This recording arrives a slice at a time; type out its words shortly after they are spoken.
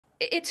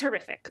It's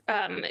horrific.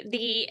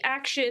 The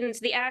acts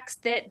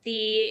that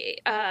the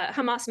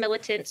Hamas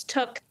militants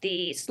took,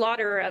 the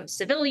slaughter of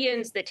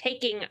civilians, the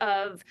taking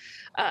of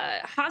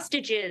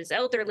hostages,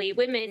 elderly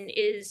women,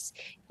 is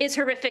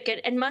horrific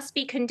and must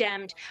be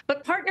condemned.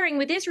 But partnering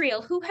with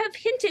Israel, who have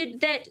hinted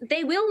that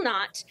they will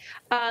not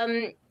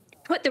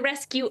put the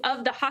rescue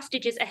of the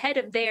hostages ahead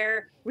of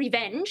their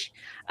revenge.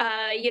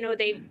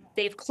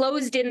 They've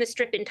closed in the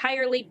strip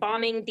entirely,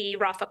 bombing the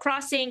Rafah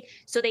crossing.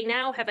 So they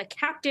now have a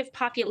captive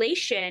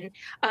population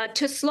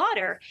to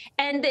slaughter,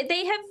 and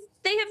they have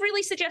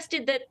really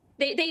suggested that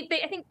they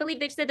I think believe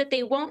they've said that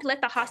they won't let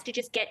the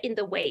hostages get in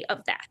the way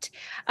of that.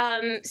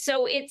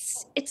 So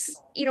it's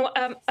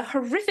a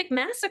horrific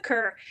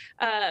massacre.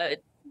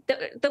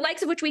 The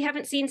likes of which we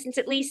haven't seen since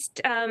at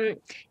least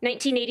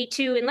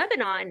 1982 in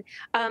Lebanon,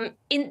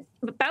 in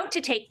about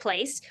to take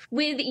place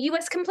with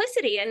U.S.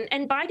 complicity,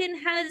 and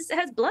Biden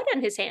has blood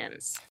on his hands.